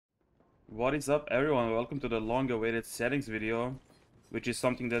What is up, everyone? Welcome to the long-awaited settings video, which is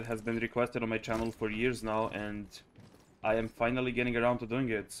something that has been requested on my channel for years now, and I am finally getting around to doing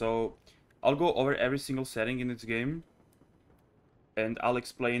it. So I'll go over every single setting in this game, and I'll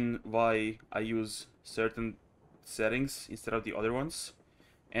explain why I use certain settings instead of the other ones.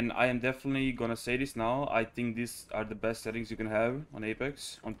 And I am definitely gonna say this now, I think these are the best settings you can have on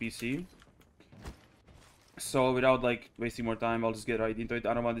Apex, on PC. So without like wasting more time, I'll just get right into it.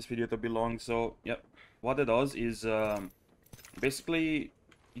 I don't want this video to be long, so yep. What it does is basically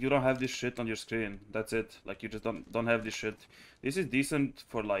you don't have this shit on your screen. That's it. Like you just don't have this shit. This is decent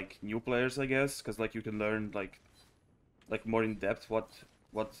for like new players, I guess, because like you can learn like more in depth what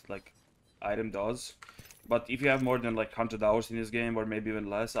like item does. But if you have more than like 100 hours in this game, or maybe even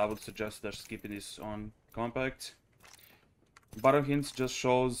less, I would suggest just keeping this on compact. Button hints just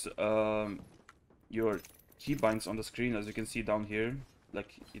shows your keybinds on the screen, as you can see down here.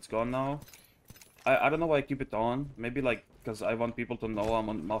 Like it's gone now. I don't know why I keep it on. Maybe like because I want people to know I'm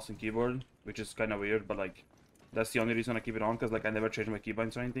on mouse and keyboard, which is kind of weird, but like that's the only reason I keep it on, because like I never change my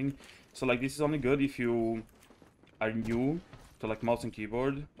keybinds or anything. So like this is only good if you are new to like mouse and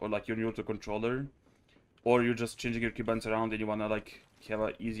keyboard, or like you're new to controller, or you're just changing your keybinds around and you wanna like have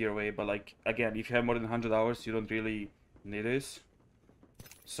an easier way. But like again, if you have more than 100 hours, you don't really need this.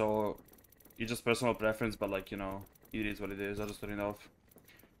 So it's just personal preference, but like, you know, it is what it is. I'll just turn it off.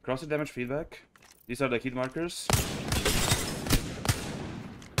 Crosshair damage feedback. These are the hit markers.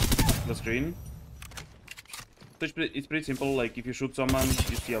 The screen. So it's pretty simple. Like if you shoot someone,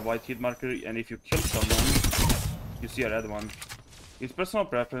 you see a white hit marker, and if you kill someone, you see a red one. It's personal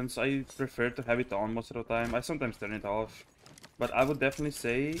preference. I prefer to have it on most of the time. I sometimes turn it off. But I would definitely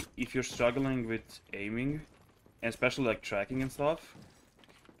say if you're struggling with aiming, and especially like tracking and stuff,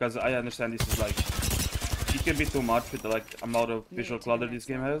 because I understand this is like, it can be too much with the like amount of visual clutter this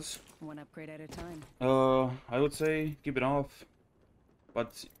game has. One upgrade at a time. I would say keep it off, but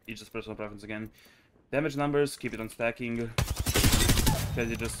it's just personal preference again. Damage numbers, keep it on stacking,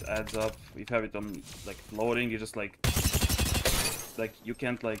 because it just adds up. If you have it on like loading, you just like you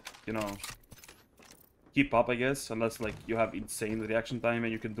can't like, you know, keep up, I guess, unless like you have insane reaction time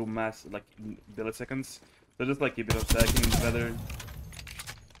and you can do mass like in milliseconds. So just like keep it on stacking is better.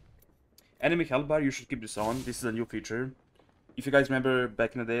 Enemy health bar, you should keep this on. This is a new feature. If you guys remember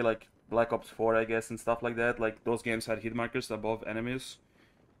back in the day, like Black Ops 4, I guess, and stuff like that, like those games had hit markers above enemies.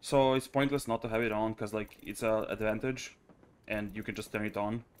 So it's pointless not to have it on, because like it's an advantage, and you can just turn it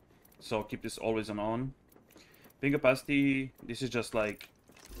on. So keep this always on. Ping opacity, this is just like...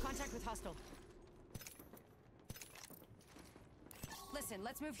 Contact with hostile. Listen,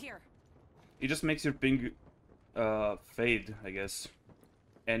 let's move here. It just makes your ping fade, I guess.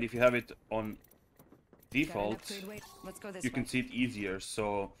 And if you have it on default, you can see it easier.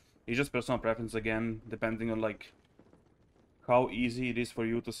 So it's just personal preference again, depending on like how easy it is for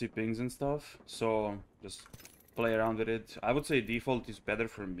you to see pings and stuff. So just play around with it. I would say default is better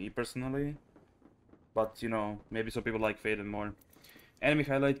for me personally, but you know, maybe some people like faded more. Enemy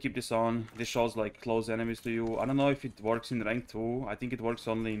highlight, keep this on. This shows like close enemies to you. I don't know if it works in rank 2. I think it works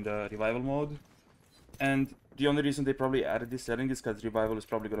only in the revival mode. And the only reason they probably added this setting is because revival is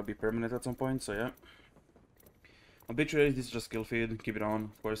probably going to be permanent at some point, so yeah. Obituary, this is just skill feed, keep it on,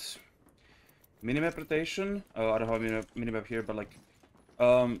 of course. Minimap rotation, I don't have a minimap here, but like,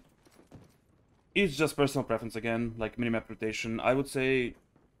 it's just personal preference again, like minimap rotation. I would say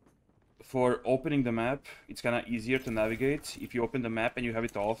for opening the map, it's kind of easier to navigate if you open the map and you have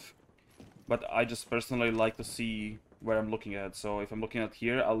it off. But I just personally like to see where I'm looking at. So if I'm looking at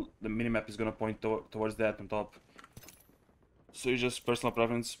here, the minimap is gonna point towards that on top. So it's just personal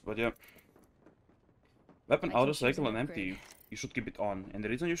preference, but yeah. Weapon auto cycle and empty, you should keep it on. And the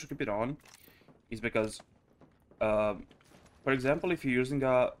reason you should keep it on is because, for example, if you're using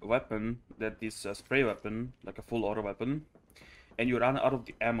a weapon that is a spray weapon, like a full auto weapon, and you run out of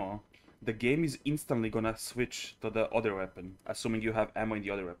the ammo, the game is instantly gonna switch to the other weapon, assuming you have ammo in the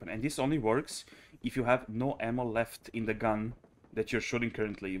other weapon. And this only works if you have no ammo left in the gun that you're shooting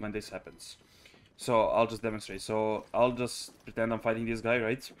currently when this happens. So I'll just demonstrate. So I'll just pretend I'm fighting this guy,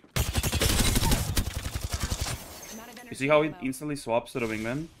 right? You see how it instantly swaps to the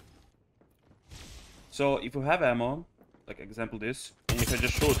wingman? So if you have ammo, like example this, and if I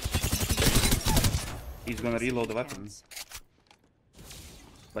just shoot, he's gonna reload the weapon.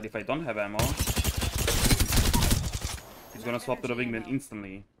 But if I don't have ammo, he's gonna swap to the wingman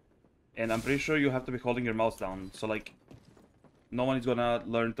instantly. And I'm pretty sure you have to be holding your mouse down. So like, no one is gonna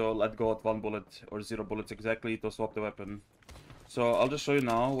learn to let go at 1 bullet or 0 bullets exactly to swap the weapon. So I'll just show you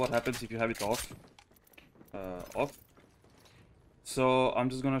now what happens if you have it off. Off. So I'm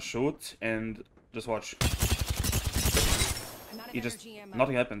just gonna shoot and just watch. I'm out of It just energy ammo.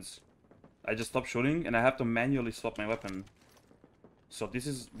 nothing happens. I just stop shooting and I have to manually swap my weapon. So this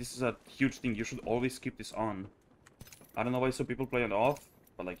is a huge thing. You should always keep this on. I don't know why some people play it off,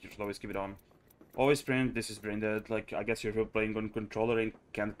 but like you should always keep it on. Always sprint. This is brain dead. Like I guess if you're playing on controller and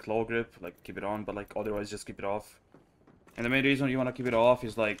can't claw grip, like keep it on. But like otherwise, just keep it off. And the main reason you wanna keep it off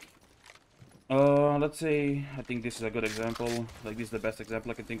is like, let's say I think this is a good example. Like this is the best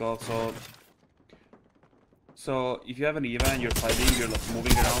example I can think of. So if you have an EVA and you're fighting, you're like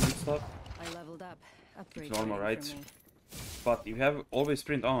moving around and stuff. I leveled up. Upgrade It's normal, waiting right? for me. But if you have always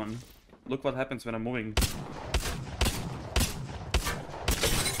sprint on, look what happens when I'm moving.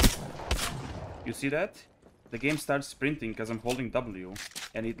 You see that? The game starts sprinting because I'm holding W,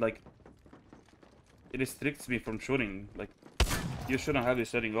 and it restricts me from shooting. Like, you shouldn't have this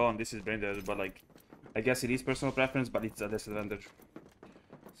setting on. This is brain dead, but like, I guess it is personal preference, but it's a disadvantage.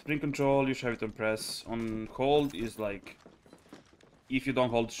 Sprint control, you should have it on press. On hold is like, if you don't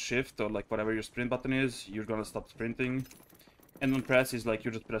hold shift or like whatever your sprint button is, you're gonna stop sprinting. And on press is like you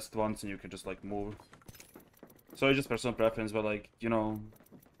just press it once and you can just like move. So it's just personal preference, but like, you know,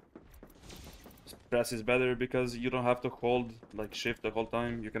 press is better because you don't have to hold like shift the whole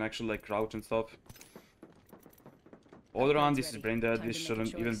time. You can actually like crouch and stuff. All around, this is brain dead. This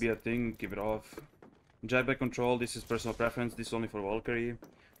shouldn't even be a thing. Keep it off. Jetpack control, this is personal preference. This is only for Valkyrie.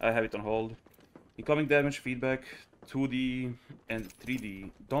 I have it on hold. Incoming damage feedback, 2D and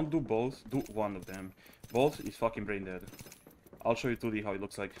 3D. Don't do both, do one of them. Both is fucking brain dead. I'll show you 2D how it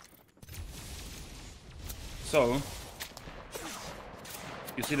looks like. So,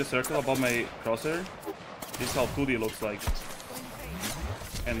 you see the circle above my crosshair? This is how 2D looks like.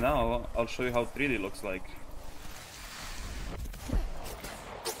 And now, I'll show you how 3D looks like.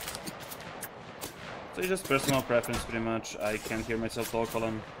 So it's just personal preference pretty much. I can't hear myself talk, hold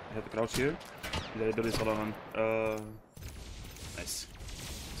on. I have to crouch here. Did I do this? Hold on. Nice.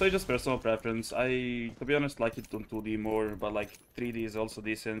 So it's just personal preference. I, to be honest, like it on 2D more, but like 3D is also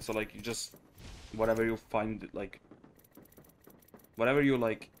decent. So like you just, whatever you find, like, whatever you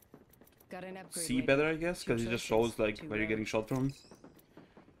like Got an upgrade see waiting. better, I guess, because it just shows like Too where you're rare. getting shot from.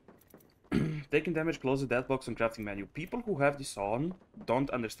 Taking damage, close the death box on crafting menu. People who have this on don't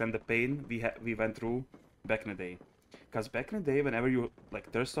understand the pain we went through back in the day. Because back in the day, whenever you like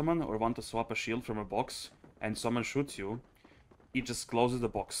thirst someone or want to swap a shield from a box and someone shoots you, it just closes the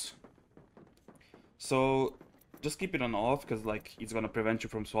box. So just keep it on off because like it's gonna prevent you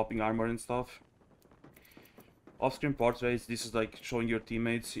from swapping armor and stuff. Off-screen portraits, this is like showing your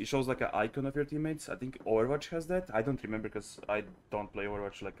teammates. It shows like an icon of your teammates. I think Overwatch has that. I don't remember because I don't play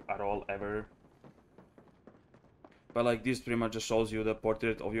Overwatch like at all ever. But like this pretty much just shows you the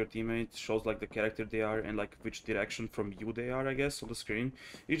portrait of your teammates, shows like the character they are and like which direction from you they are, I guess, on the screen.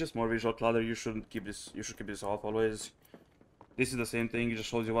 It's just more visual clutter. You should keep this off always. This is the same thing, it just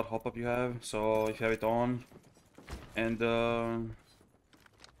shows you what hop up you have. So if you have it on and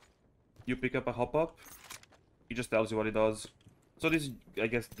you pick up a hop up, it just tells you what it does. So this is, I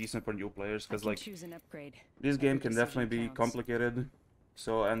guess, decent for new players because like choose an upgrade. this game Every can decision definitely be counts. complicated.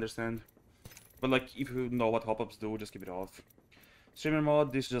 So I understand. But like if you know what hop ups do, just keep it off. Streamer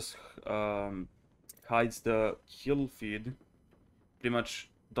mode, this just hides the kill feed. Pretty much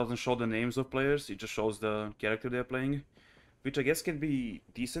doesn't show the names of players, it just shows the character they're playing. Which I guess can be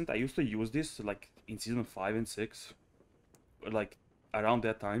decent. I used to use this like in season 5 and 6. Or like around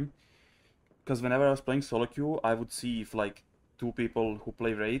that time. Because whenever I was playing solo queue, I would see if like two people who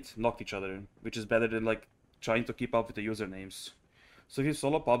play raid knocked each other. Which is better than like trying to keep up with the usernames. So if you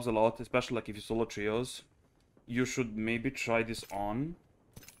solo pubs a lot, especially like if you solo trios, you should maybe try this on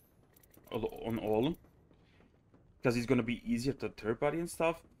all. Because it's gonna be easier to third party and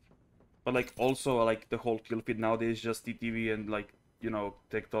stuff. But like also like the whole kill feed nowadays is just TTV and like, you know,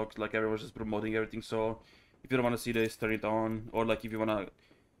 TikToks, like everyone's just promoting everything. So if you don't want to see this, turn it on. Or like if you want to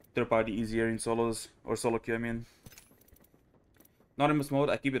third party easier in solos or solo queue, I mean. Anonymous mode,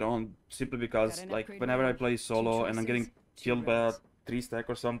 I keep it on simply because like whenever I play solo and I'm getting killed by a 3-stack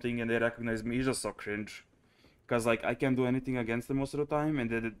or something and they recognize me, it's just so cringe. Because like I can't do anything against them most of the time and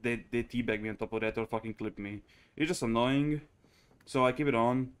they teabag me on top of that or fucking clip me. It's just annoying. So I keep it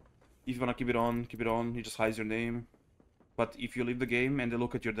on. If you wanna keep it on, it just hides your name. But if you leave the game and they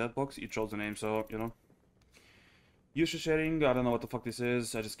look at your death box, it shows the name, so, you know. User sharing, I don't know what the fuck this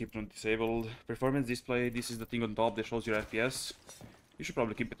is, I just keep it on disabled. Performance display, this is the thing on top that shows your FPS. You should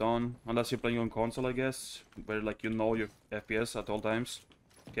probably keep it on, unless you're playing on console, I guess, where like you know your FPS at all times.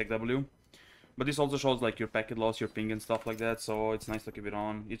 KW. But this also shows like your packet loss, your ping and stuff like that, so it's nice to keep it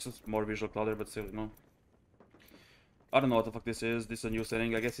on. It's just more visual clutter, but still, you know. I don't know what the fuck this is. This is a new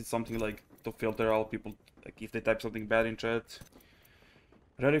setting. I guess it's something like to filter out people, like if they type something bad in chat.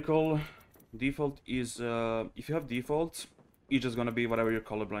 Radical default is if you have default, it's just gonna be whatever your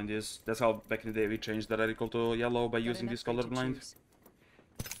colorblind is. That's how back in the day we changed the radical to yellow by using this colorblind.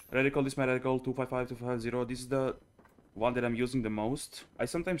 Radical is my radical 255 250. This is the one that I'm using the most. I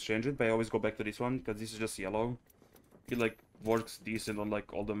sometimes change it, but I always go back to this one because this is just yellow. It like works decent on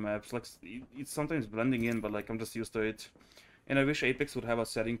like all the maps. Like it's sometimes blending in, but like I'm just used to it. And I wish Apex would have a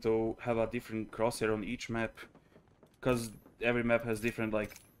setting to have a different crosshair on each map, because every map has different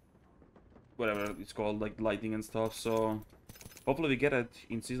like whatever it's called, like lighting and stuff. So hopefully we get it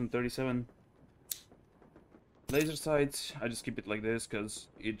in season 37. Laser sights, I just keep it like this because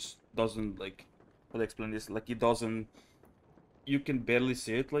it doesn't like, how to explain this, like it doesn't, you can barely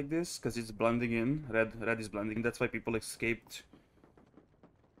see it like this because it's blending in. Red is blending. That's why people escaped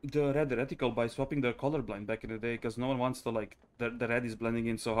the red reticle by swapping their colorblind back in the day, because no one wants to like, the red is blending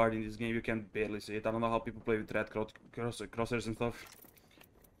in so hard in this game you can barely see it. I don't know how people play with red crosshairs and stuff.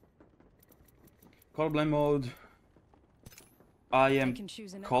 Colorblind mode, I am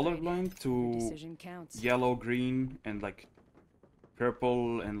colorblind to yellow, green, and like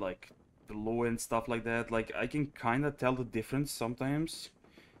purple and like blue and stuff like that. Like I can kind of tell the difference sometimes,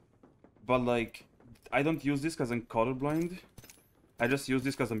 but like I don't use this because I'm colorblind. I just use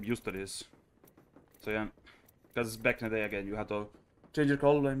this because I'm used to this. So yeah, because back in the day again you had to change your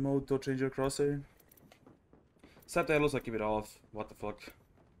colorblind mode to change your crosshair. Subtitles I keep it off. What the fuck?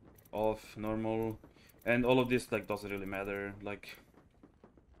 Off, normal. And all of this like doesn't really matter. Like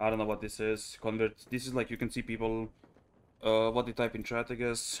I don't know what this is. Convert. This is like you can see people what they type in chat, I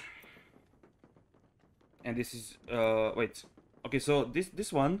guess. And this is wait. Okay, so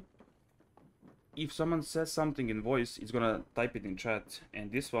this one, if someone says something in voice, it's gonna type it in chat. And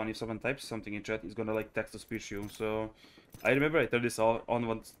this one, if someone types something in chat, it's gonna like text to speech you. So I remember I turned this on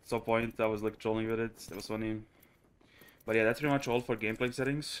at some point. I was like trolling with it. That was funny. But yeah, that's pretty much all for gameplay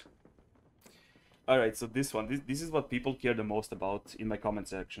settings. Alright, so this one, this is what people care the most about in my comment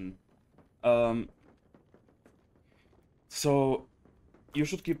section. So you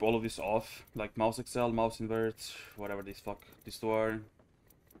should keep all of this off, like mouse excel, mouse invert, whatever these two are.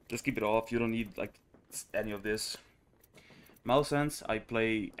 Just keep it off. You don't need like any of this. Mouse sense, I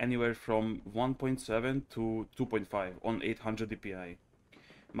play anywhere from 1.7 to 2.5 on 800 dpi.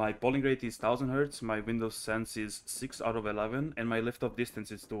 My polling rate is 1000 Hz, my Windows sense is 6 out of 11, and my lift-off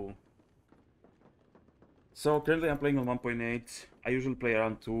distance is 2. So currently I'm playing on 1.8. I usually play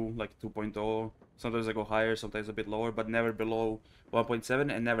around 2, like 2.0. Sometimes I go higher, sometimes a bit lower, but never below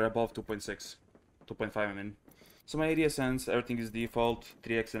 1.7 and never above 2.6. 2.5 I mean. So my ADS sense, everything is default,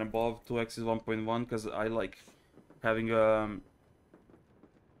 3x and above, 2x is 1.1, because I like having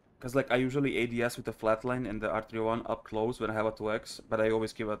because like I usually ADS with the flatline and the R301 up close when I have a 2x, but I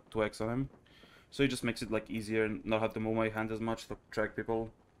always keep a 2x on him. So it just makes it like easier and not have to move my hand as much to track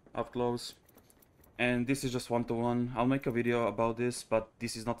people up close. And this is just 1-to-1. I'll make a video about this, but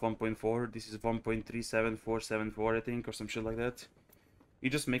this is not 1.4. This is 1.37474, I think, or some shit like that. It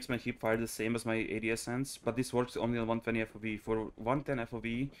just makes my hip fire the same as my ADS sense, but this works only on 120 FOV. For 110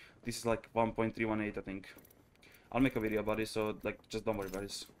 FOV, this is like 1.318, I think. I'll make a video about it, so like just don't worry about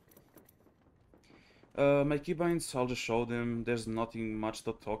this. My keybinds, I'll just show them. There's nothing much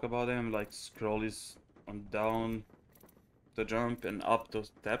to talk about them. Like scroll is on down to jump and up to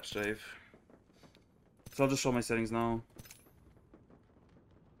tap strafe. So I'll just show my settings now.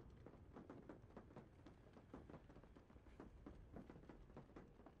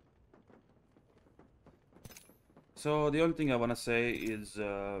 So the only thing I want to say is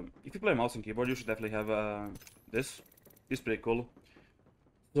if you play mouse and keyboard, you should definitely have this. It's pretty cool.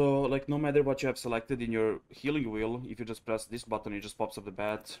 So like no matter what you have selected in your healing wheel, if you just press this button, it just pops up the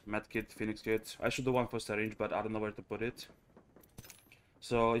bat, medkit, phoenix kit. I should do one for syringe, but I don't know where to put it.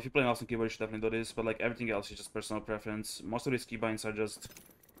 So if you play mouse and keyboard, you should definitely do this, but like everything else is just personal preference. Most of these keybinds are just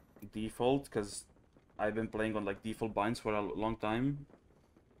default, because I've been playing on like default binds for a long time.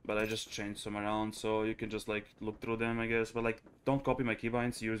 But I just changed some around, so you can just like look through them, I guess. But like, don't copy my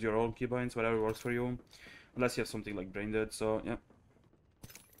keybinds, use your own keybinds, whatever works for you. Unless you have something like brain dead, so yeah.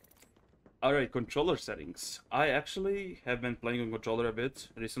 Alright, controller settings. I actually have been playing on controller a bit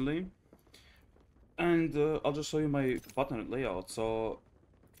recently. And I'll just show you my button layout. So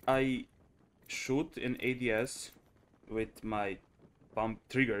I shoot in ADS with my pump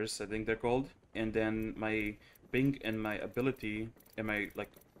triggers, I think they're called. And then my ping and my ability and my like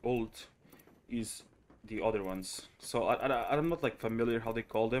ult is the other ones. So I'm not like familiar how they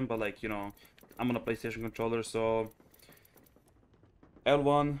call them, but like, you know, I'm on a PlayStation controller, so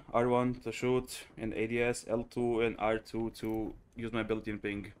L1, R1 to shoot in ADS, L2 and R2 to use my ability in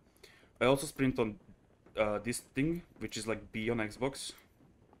ping. I also sprint on this thing, which is like B on Xbox.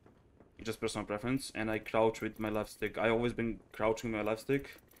 It's just personal preference, and I crouch with my left stick. I always been crouching with my left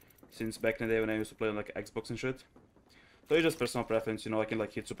stick since back in the day when I used to play on like Xbox and shit. So it's just personal preference, you know, I can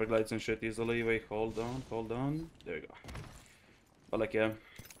like hit super glides and shit easily. Wait, hold on. There you go. But like, yeah.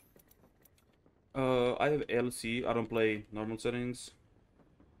 I have LC, I don't play normal settings.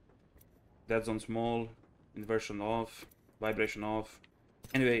 Dead zone small, inversion off, vibration off.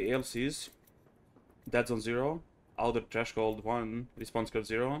 Anyway, ALCs, dead zone 0, outer threshold 1, response curve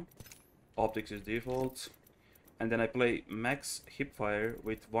 0, optics is default. And then I play max hipfire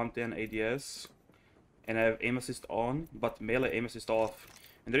with 110 ADS, and I have aim assist on, but melee aim assist off.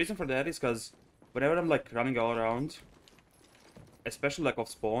 And the reason for that is because whenever I'm like running all around, especially like off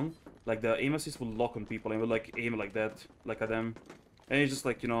spawn, like the aim assist will lock on people and will like aim like that, like at them. And it's just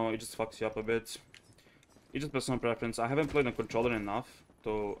like, you know, it just fucks you up a bit. It's just personal preference. I haven't played on controller enough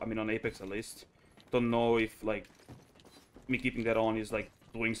to, I mean on Apex at least, to know if like me keeping that on is like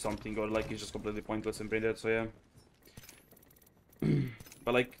doing something or like it's just completely pointless and brain dead, so yeah.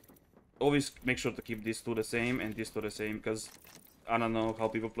 But like, always make sure to keep these two the same and these two the same, because I don't know how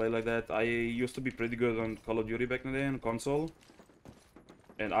people play like that. I used to be pretty good on Call of Duty back in the day on console,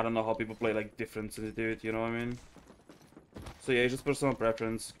 and I don't know how people play like different sensitivity, you know what I mean? So yeah, it's just personal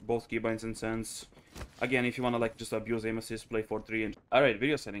preference, both keybinds and sense. Again, if you wanna like just abuse aim assist, play 4-3 and... Alright,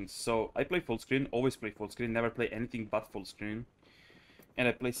 video settings. So I play full screen, always play full screen, never play anything but full screen. And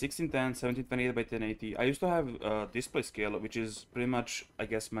I play 1610, 1728 by 1080. I used to have display scale, which is pretty much, I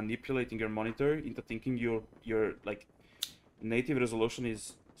guess, manipulating your monitor into thinking your like native resolution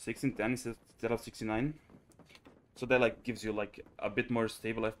is 1610 instead of 69. So that like gives you like a bit more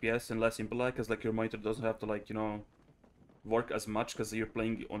stable FPS and less input lag, because like your monitor doesn't have to like, you know, work as much because you're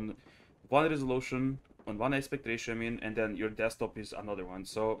playing on one resolution, on one aspect ratio, I mean, and then your desktop is another one.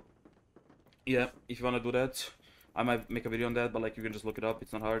 So yeah, if you want to do that, I might make a video on that, but like you can just look it up,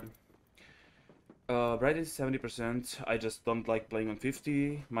 it's not hard. Brightness is 70%. I just don't like playing on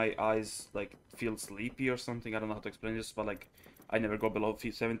 50. My eyes like feel sleepy or something. I don't know how to explain this, but like I never go below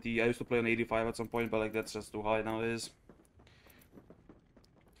 70. I used to play on 85 at some point, but like that's just too high nowadays.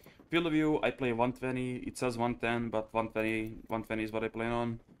 Field of view, I play 120. It says 110, but 120 is what I play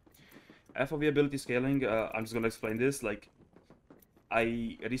on. FOV ability scaling, I'm just gonna explain this. Like,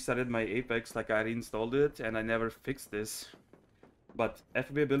 I restarted my Apex, like I reinstalled it, and I never fixed this. But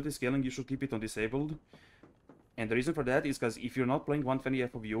FOV ability scaling, you should keep it on disabled. And the reason for that is because if you're not playing 120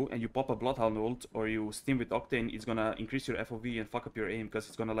 FOV and you pop a Bloodhound ult or you steam with Octane, it's gonna increase your FOV and fuck up your aim, because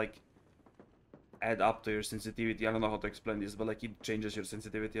it's gonna like add up to your sensitivity. I don't know how to explain this, but like it changes your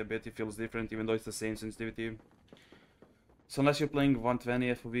sensitivity a bit. It feels different even though it's the same sensitivity. So unless you're playing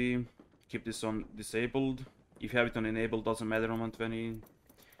 120 FOV, keep this on disabled. If you have it on enabled, doesn't matter on 120.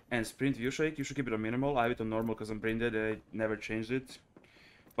 And sprint view shake, you should keep it on minimal. I have it on normal because I'm brain dead. I never changed it.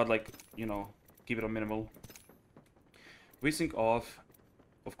 But like, you know, keep it on minimal. VSync off,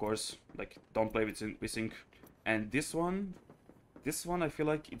 of course. Like, don't play with VSync. And this one I feel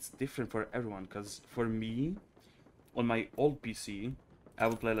like it's different for everyone. Because for me, on my old PC, I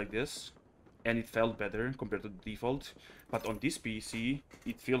would play like this. And it felt better compared to the default. But on this PC,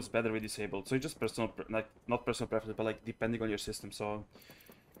 it feels better with disabled. So it's just personal, like, not personal preference, but like depending on your system. So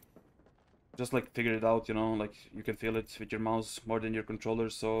just like figure it out, you know, like you can feel it with your mouse more than your controller,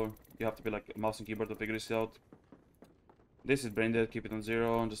 so you have to be like mouse and keyboard to figure this out. This is brain dead, keep it on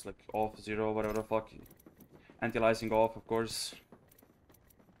 0, just like off, 0, whatever the fuck. Anti-aliasing off, of course.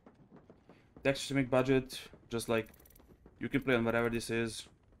 Texture make budget, just like you can play on whatever this is.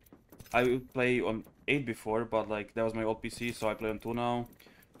 I would play on 8 before, but like that was my old PC, so I play on 2 now.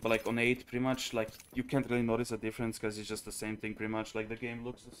 But like on 8, pretty much, like you can't really notice a difference because it's just the same thing pretty much. Like the game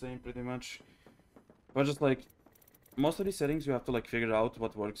looks the same pretty much. But just like most of these settings, you have to like figure out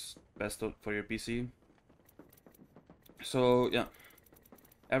what works best for your PC. So yeah,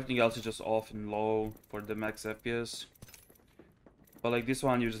 everything else is just off and low for the max FPS. But like this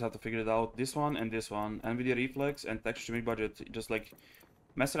one, you just have to figure it out. This one and this one, NVIDIA Reflex and texture mid budget. Just like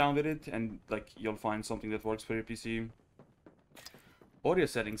mess around with it and like you'll find something that works for your PC. Audio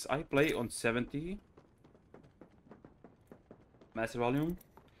settings, I play on 70 master volume,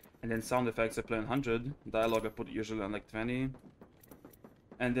 and then sound effects I play on 100, dialogue I put usually on like 20,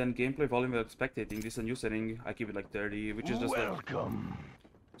 and then gameplay volume without spectating, this is a new setting, I keep it like 30, which is just welcome.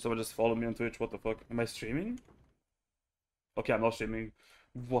 Like... Someone just follow me on Twitch, what the fuck, am I streaming? Okay, I'm not streaming,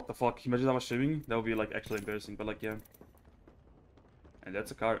 what the fuck, imagine I was streaming, that would be like actually embarrassing, but like yeah. And that's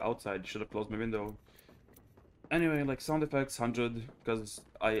a car outside, should have closed my window. anyway, like sound effects 100, because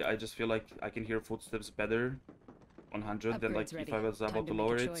I just feel like I can hear footsteps better on 100 than like Upgrade's ready. if I was Time about to to make a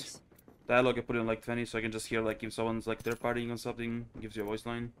lower it. choice. Dialogue I put in like 20, so I can just hear like if someone's like third partying on something, gives you a voice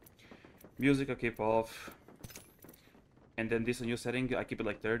line. Music I keep off. And then this a new setting, I keep it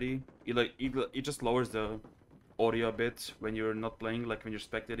like 30. It just lowers the audio a bit when you're not playing, like when you're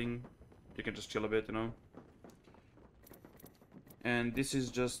spectating. You can just chill a bit, you know. And this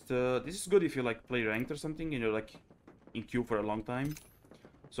is just this is good if you like play ranked or something and you're like in queue for a long time.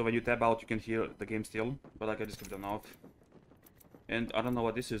 So when you tab out, you can hear the game still. But like I just keep it on off. And I don't know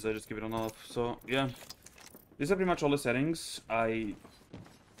what this is. I just keep it on off. So yeah, these are pretty much all the settings.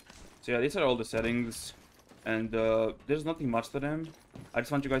 So yeah, these are all the settings, and there's nothing much to them. I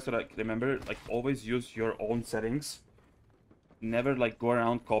just want you guys to like remember, like always use your own settings. Never like go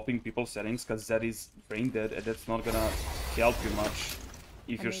around copying people's settings, because that is brain dead, and that's not gonna help you much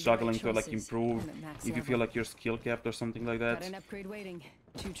if I you're made the struggling right to like choices. improve. I'm at max If you level. feel like you're skill capped or something like that. Got an upgrade waiting.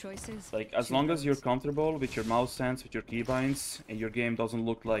 2 choices. Like, as 2 long as you're votes. comfortable with your mouse sense, with your keybinds, and your game doesn't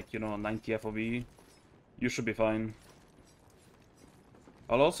look like, you know, 90 FOV, you should be fine.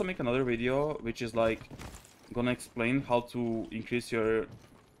 I'll also make another video, which is like, gonna explain how to increase your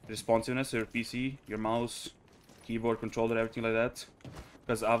responsiveness, your PC, your mouse, keyboard, controller, everything like that.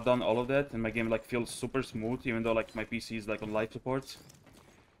 Because I've done all of that, and my game like feels super smooth, even though like my PC is like on live support.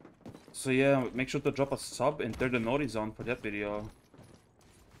 So yeah, make sure to drop a sub and turn the notice on for that video.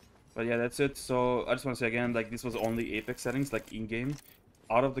 But yeah, that's it. So I just want to say again, like this was only Apex settings, like in-game.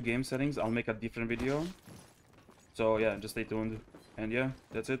 Out of the game settings, I'll make a different video. So yeah, just stay tuned. And yeah,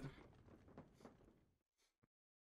 that's it.